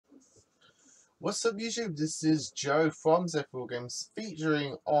What's up YouTube, this is Joe from zephyr wargames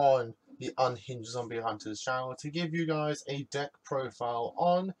featuring on the Unhinged Zombie Hunters channel to give you guys a deck profile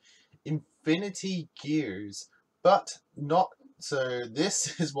on Infinity Gears, but not, so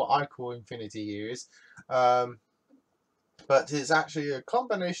this is what I call Infinity Gears, but it's actually a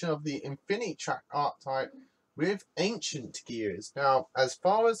combination of the infinitrack archetype with ancient gears. Now, as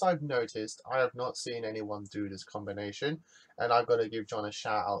far as I've noticed, I have not seen anyone do this combination, and I've got to give John a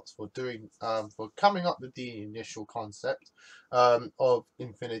shout out for doing for coming up with the initial concept of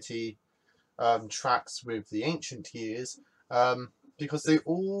infinity tracks with the ancient gears, because they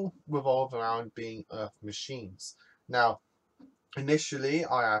all revolve around being Earth machines. Now, initially,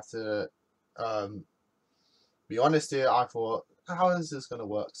 I have to um, be honest here, I thought, how is this going to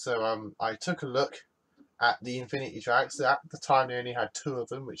work? So I took a look at the Infinity tracks. At the time, they only had two of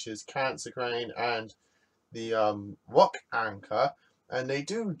them, which is Cancer Crane and the Rock Anchor, and they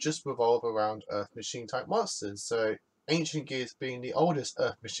do just revolve around Earth Machine type monsters. So Ancient Gears being the oldest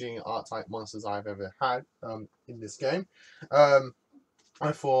Earth Machine art type monsters I've ever had in this game,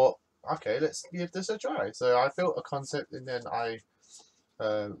 I thought, okay, let's give this a try. So I built a concept and then I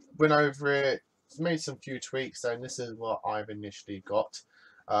went over it, made some few tweaks, and this is what I've initially got.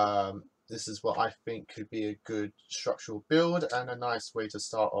 This is what I think could be a good structural build and a nice way to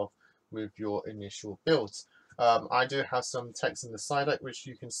start off with your initial builds. I do have some text in the side deck which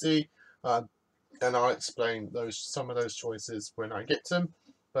you can see, and I'll explain some of those choices when I get to them.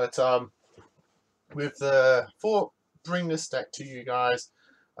 But with the for bring this deck to you guys,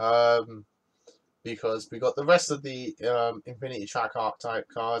 because we got the rest of the Infinity Track archetype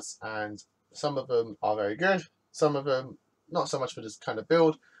cards, and some of them are very good, some of them not so much for this kind of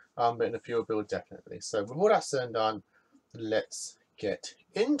build, but in a pure build definitely. So with all that said and done, let's get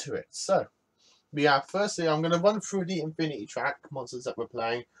into it. So we have, firstly, I'm going to run through the Infinity Track monsters that we're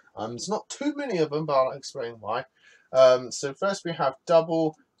playing. There's not too many of them, but I'll explain why. So first we have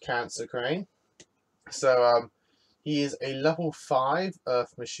double Cancer Crane. So he is a level 5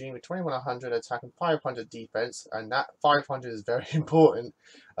 Earth Machine with 2100 attack and 500 defense, and that 500 is very important,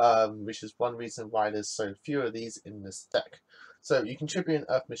 which is one reason why there's so few of these in this deck. So you can tribute an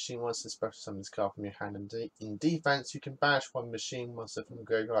Earth Machine monster, special summon this card from your hand, and in defense you can banish one machine monster from the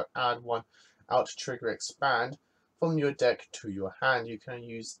graveyard, add one out to trigger expand from your deck to your hand. You can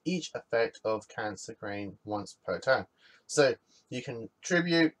use each effect of Cancer Crane once per turn. So you can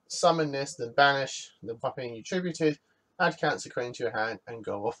tribute, summon this, then banish the weapon you tributed, add Cancer Crane to your hand, and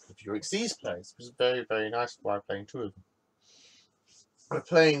go off with your Xyz plays, which is very, very nice while playing two of them. We're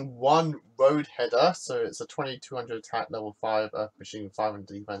playing one Road Header, so it's a 2200 attack, level 5 Earth Machine with 500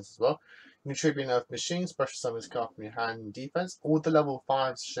 defense as well. You can tribute an Earth Machine, special summon this card from your hand in defense. All the level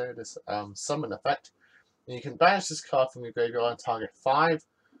 5s share this summon effect. And you can banish this card from your graveyard and target 5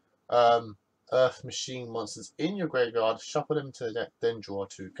 Earth Machine monsters in your graveyard, shuffle them to the deck, then draw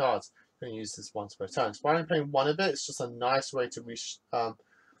 2 cards. You can use this once per turn. So by only playing one of it, it's just a nice way to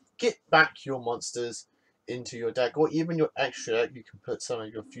get back your monsters into your deck, or even your extra deck. You can put some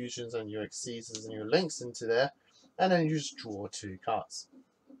of your fusions and your Xyzs and your links into there, and then you just draw 2 cards.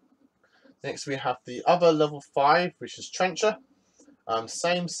 Next we have the other level 5, which is Trencher.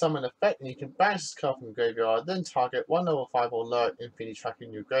 Same summon effect, and you can banish this card from your graveyard, then target one level 5 or lower Infinity Track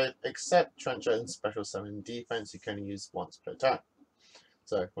in your grave, except Trencher and special summon defense you can use once per turn.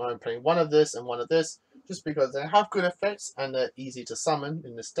 So I'm playing one of this and one of this, just because they have good effects and they're easy to summon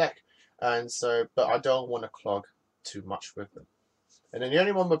in this deck, and so, but I don't want to clog too much with them. And then the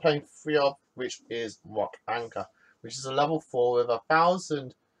only one we're playing 3 of, which is Rock Anchor, which is a level 4 with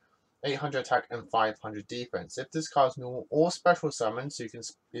 1800 attack and 500 defense. If this card is normal or special summon, so you can,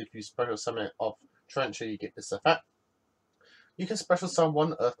 if you special summon it off Trencher, you get this effect. You can special summon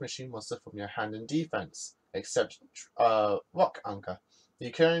one Earth Machine monster from your hand in defense, except Rock Anchor.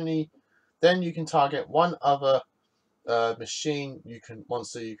 You can then you can target one other machine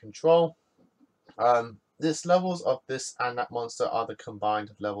monster you control. This levels of this and that monster are the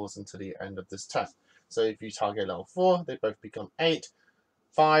combined levels until the end of this turn. So if you target level 4, they both become 8,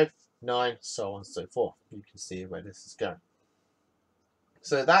 5, 9, so on and so forth. You can see where this is going.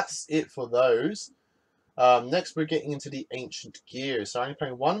 So that's it for those. Next we're getting into the Ancient Gears. So I'm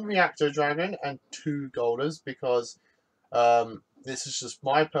playing one Reactor Dragon and 2 Golems, because this is just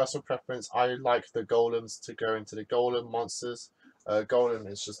my personal preference. I like the Golems to go into the Golem monsters. Golem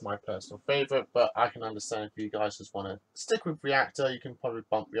is just my personal favourite, but I can understand if you guys just want to stick with Reactor, you can probably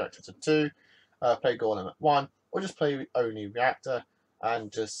bump Reactor to 2, play Golem at 1, or just play only Reactor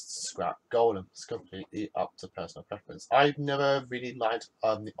and just scrap Golem. It's completely up to personal preference. I've never really liked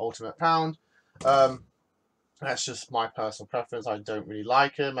the Ultimate Pound. That's just my personal preference. I don't really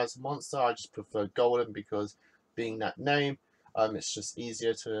like him as a monster. I just prefer Golem because being that name, it's just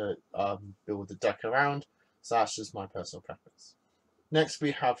easier to build the deck around. So that's just my personal preference. Next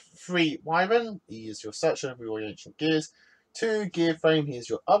we have 3 Wyvern. He is your searcher for your ancient gears. 2 Gear Frame. He is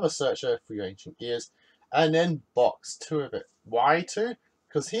your other searcher for your ancient gears. And then Box, 2 of it. Why 2?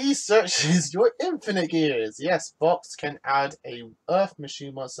 Because he searches your infinite gears. Yes, Box can add a Earth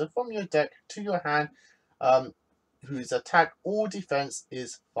Machine monster from your deck to your hand, whose attack or defense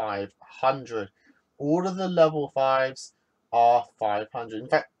is 500. All of the level 5s are 500. In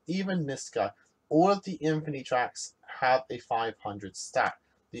fact, even this guy, all of the infinitracks have a 500 stat.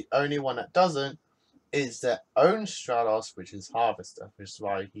 The only one that doesn't is their own Stratos, which is Harvester, which is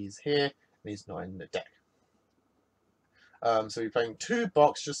why he's here and he's not in the deck. So you're playing 2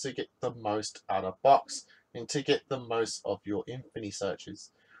 Box just to get the most out of Box and to get the most of your Infini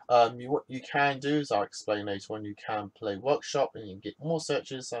searches. What you can do is, I'll explain later on, you can play Workshop and you can get more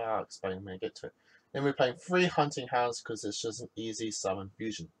searches, so I'll explain when I get to it. Then we're playing 3 Hunting Hounds because it's just an easy summon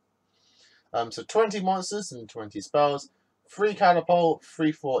fusion. So 20 monsters and 20 spells, 3 Catapult,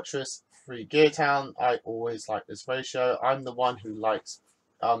 3 Fortress, 3 Gear Town. I always like this ratio. I'm the one who likes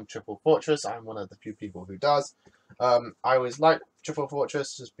Triple Fortress. I'm one of the few people who does. I always like Triple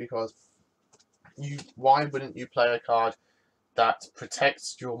Fortress just because why wouldn't you play a card that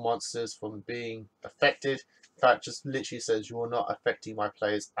protects your monsters from being affected? That just literally says you're not affecting my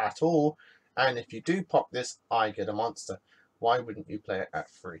players at all, and if you do pop this, I get a monster. Why wouldn't you play it at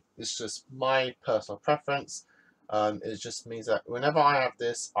 3? It's just my personal preference. It just means that whenever I have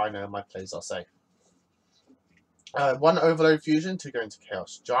this, I know my plays are safe. 1 Overload Fusion to go into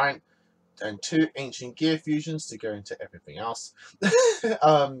Chaos Giant, and 2 Ancient Gear Fusions to go into everything else.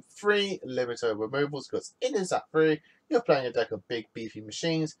 3 Limiter Removals, because it is at 3. You're playing a deck of big beefy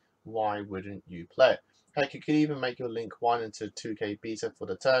machines. Why wouldn't you play it? Heck, you could even make your Link 1 into 2k Beta for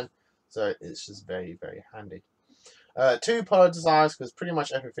the turn, so it's just very, very handy. 2 Polar Desires, because pretty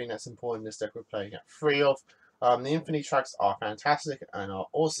much everything that's important in this deck we're playing at 3 of. The infinitracks are fantastic and are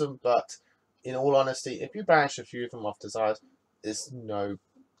awesome, but in all honesty, if you banish a few of them off Desires, it's no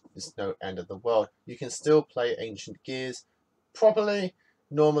end of the world. You can still play Ancient Gears properly,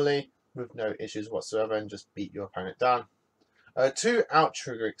 normally, with no issues whatsoever, and just beat your opponent down. 2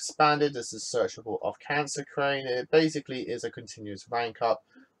 Outrigger Expanded. This is searchable off Cancer Crane. It basically is a continuous rank up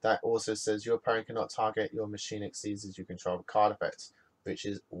that also says your opponent cannot target your machine Xyz as you control card effects, which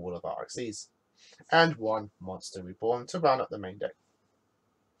is all of our Xyz. And 1 Monster Reborn to round up the main deck.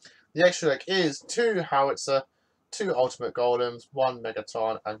 The extra deck is 2 Howitzer, 2 Ultimate Golems, 1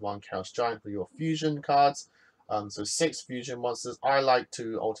 Megaton, and 1 Chaos Giant for your fusion cards. So 6 fusion monsters. I like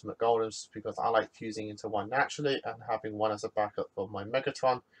 2 Ultimate Golems because I like fusing into 1 naturally and having 1 as a backup for my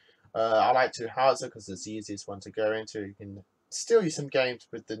Megaton. I like 2 Howitzer because it's the easiest one to go into. You can still use some games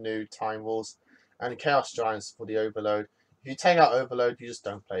with the new time rules. And Chaos Giants for the Overload. If you take out Overload, you just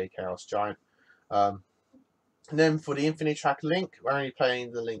don't play Chaos Giant. And then for the infinitrack Link, we're only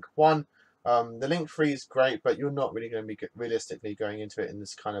playing the Link 1. The Link 3 is great, but you're not really going to be realistically going into it in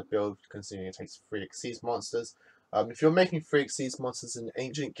this kind of build, considering it takes 3 Xyz monsters. If you're making 3 Xyz monsters in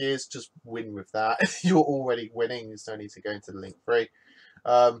Ancient Gears, just win with that. You're already winning, there's no need to go into the Link 3.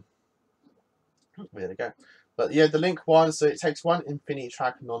 There we go. But yeah, the Link 1, so it takes 1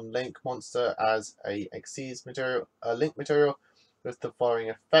 infinitrack non-Link monster as a Xyz material, a Link material, with the following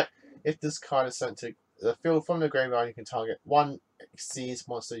effect. If this card is sent to the field from the graveyard, you can target 1 Xyz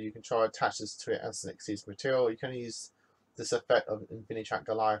monster you control, attaches to it as an Xyz material. You can use this effect of infinitrack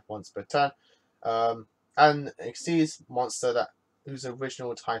Goliath once per turn. And Xyz monster whose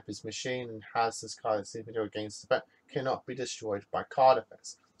original type is machine and has this card Xyz material against effect cannot be destroyed by card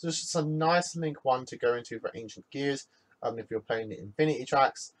effects. So it's just a nice Link 1 to go into for Ancient Gears. If you're playing the Infinity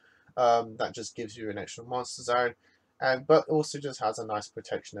tracks, that just gives you an extra monster zone, but also just has a nice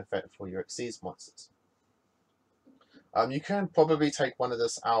protection effect for your Xyz monsters. You can probably take one of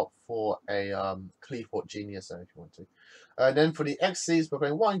this out for a Cleefort Genius if you want to. Then for the Xyz, we're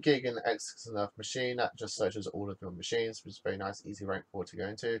playing 1 gig in the X Earth machine. That just searches all of your machines, which is very nice, easy rank 4 to go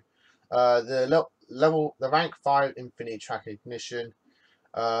into. The rank 5 Infinitrack Ignition.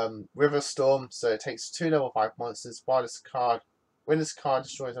 River Storm, so it takes 2 level 5 monsters. When this card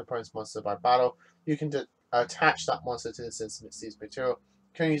destroys an opponent's monster by battle, you can attach that monster to this instant Xyz material.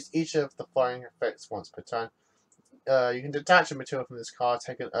 You can use each of the following effects once per turn. You can detach a material from this card,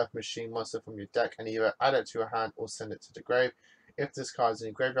 take an Earth Machine monster from your deck, and either add it to your hand or send it to the grave. If this card is in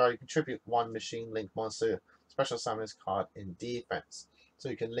your graveyard, you contribute 1 Machine Link monster, special summon this card in defense. So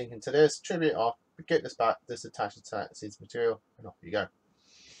you can link into this, tribute off, get this back, this attaches to that Xyz material, and off you go.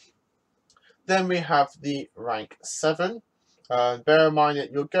 Then we have the rank 7. Bear in mind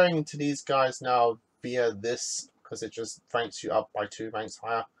that you're going into these guys now via this, because it just ranks you up by 2 ranks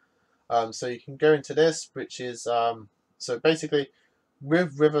higher. So you can go into this, which is, so basically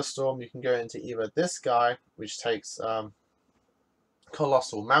with River Storm you can go into either this guy, which takes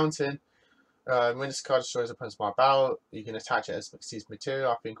Colossal Mountain. When this card destroys a opponent's my battle, you can attach it as Xyz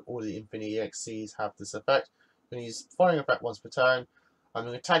material. I think all the Infinity EXCs have this effect. You can use following effect once per turn. I'm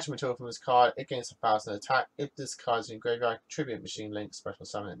going to attach a material from this card. It gains 1,000 attack. If this card is in graveyard, contribute Machine Link, Special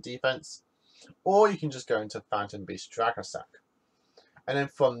Summon, and Defense. Or you can just go into Phantom Beast Dragon Sack. And then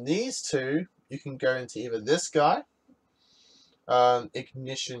from these two, you can go into either this guy,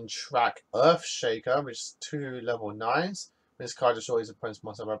 infinitrack Earthshaker, which is 2 level 9s. When this card destroys a opponent's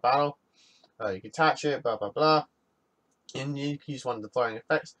monster by battle, you can attach it, blah blah blah. And you can use one of the following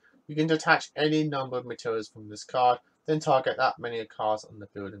effects. You can detach any number of materials from this card, then target that many cards on the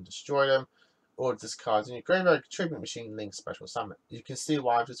field and destroy them. Or discards in your graveyard, contribute Machine Link, Special Summon. You can see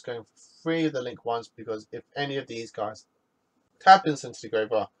why I'm just going for 3 of the link ones, because if any of these guys tap into the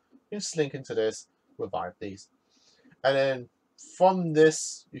graveyard, you just link into this, revive these. And then from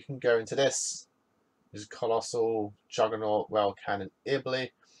this, you can go into this. This is Colossal, Juggernaut, Well Cannon,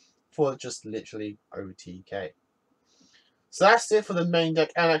 Ibly, for just literally OTK. So that's it for the main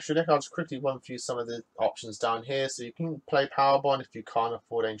deck and extra deck. I'll just quickly run through some of the options down here. So you can play Power Bond if you can't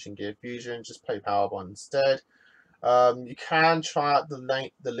afford Ancient Gear Fusion, just play Power Bond instead. You can try out the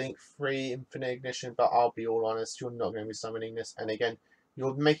link free Infinite Ignition, but I'll be all honest, you're not going to be summoning this. And again,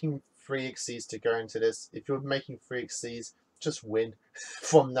 you're making 3 Xyz to go into this. If you're making 3 Xyz, just win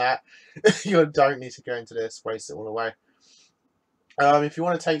from that. You don't need to go into this, waste it all away. If you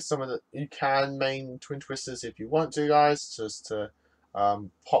want to take some of the, you can main Twin Twisters if you want to, guys, just to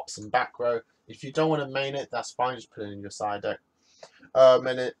pop some back row. If you don't want to main it, that's fine, just put it in your side deck. And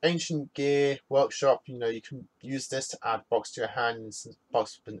an Ancient Gear Workshop, you can use this to add box to your hand, and since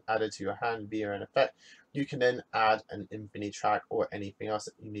box has been added to your hand via an effect, you can then add an infinitrack or anything else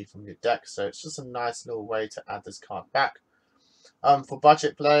that you need from your deck. So it's just a nice little way to add this card back. For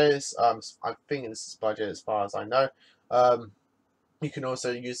budget players, I think this is budget as far as I know. You can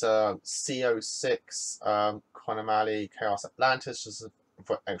also use a CO6 Chronomally Chaos Atlantis just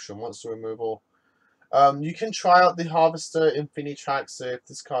for extra monster removal. You can try out the Harvester Infinitrack, so if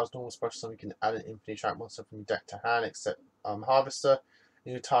this card is normal special summon, you can add an Infinitrack monster from your deck to hand, except Harvester.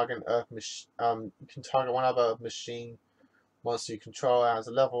 You can target you can target one other machine monster you control as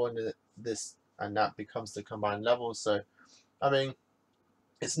a level, and that becomes the combined level. So, I mean,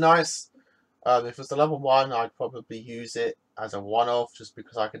 it's nice. If it was the level 1, I'd probably use it as a one-off, just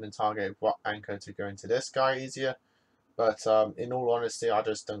because I can then target what anchor to go into this guy easier. But in all honesty, I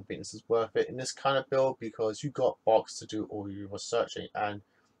just don't think this is worth it in this kind of build, because you got box to do all your researching, and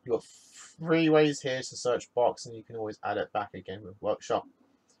you got 3 ways here to search box, and you can always add it back again with workshop.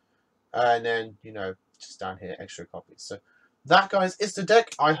 And then, just down here, extra copies. So that, guys, is the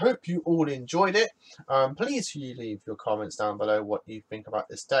deck. I hope you all enjoyed it. Please leave your comments down below what you think about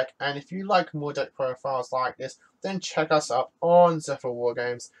this deck. And if you like more deck profiles like this, then check us up on Zephyr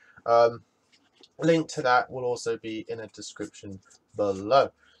Wargames. Link to that will also be in the description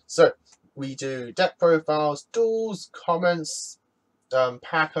below. So we do deck profiles, duels, comments,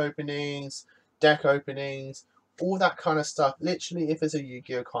 pack openings, deck openings, all that kind of stuff. Literally, if it's a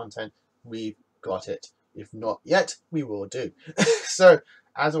Yu-Gi-Oh content, we've got it. If not yet, we will do. So,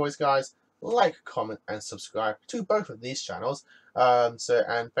 as always, guys, like, comment, and subscribe to both of these channels. And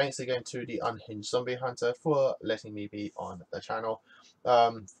thanks again to the Unhinged Zombie Hunter for letting me be on the channel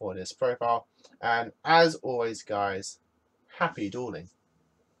for this profile. And as always, guys, happy dueling.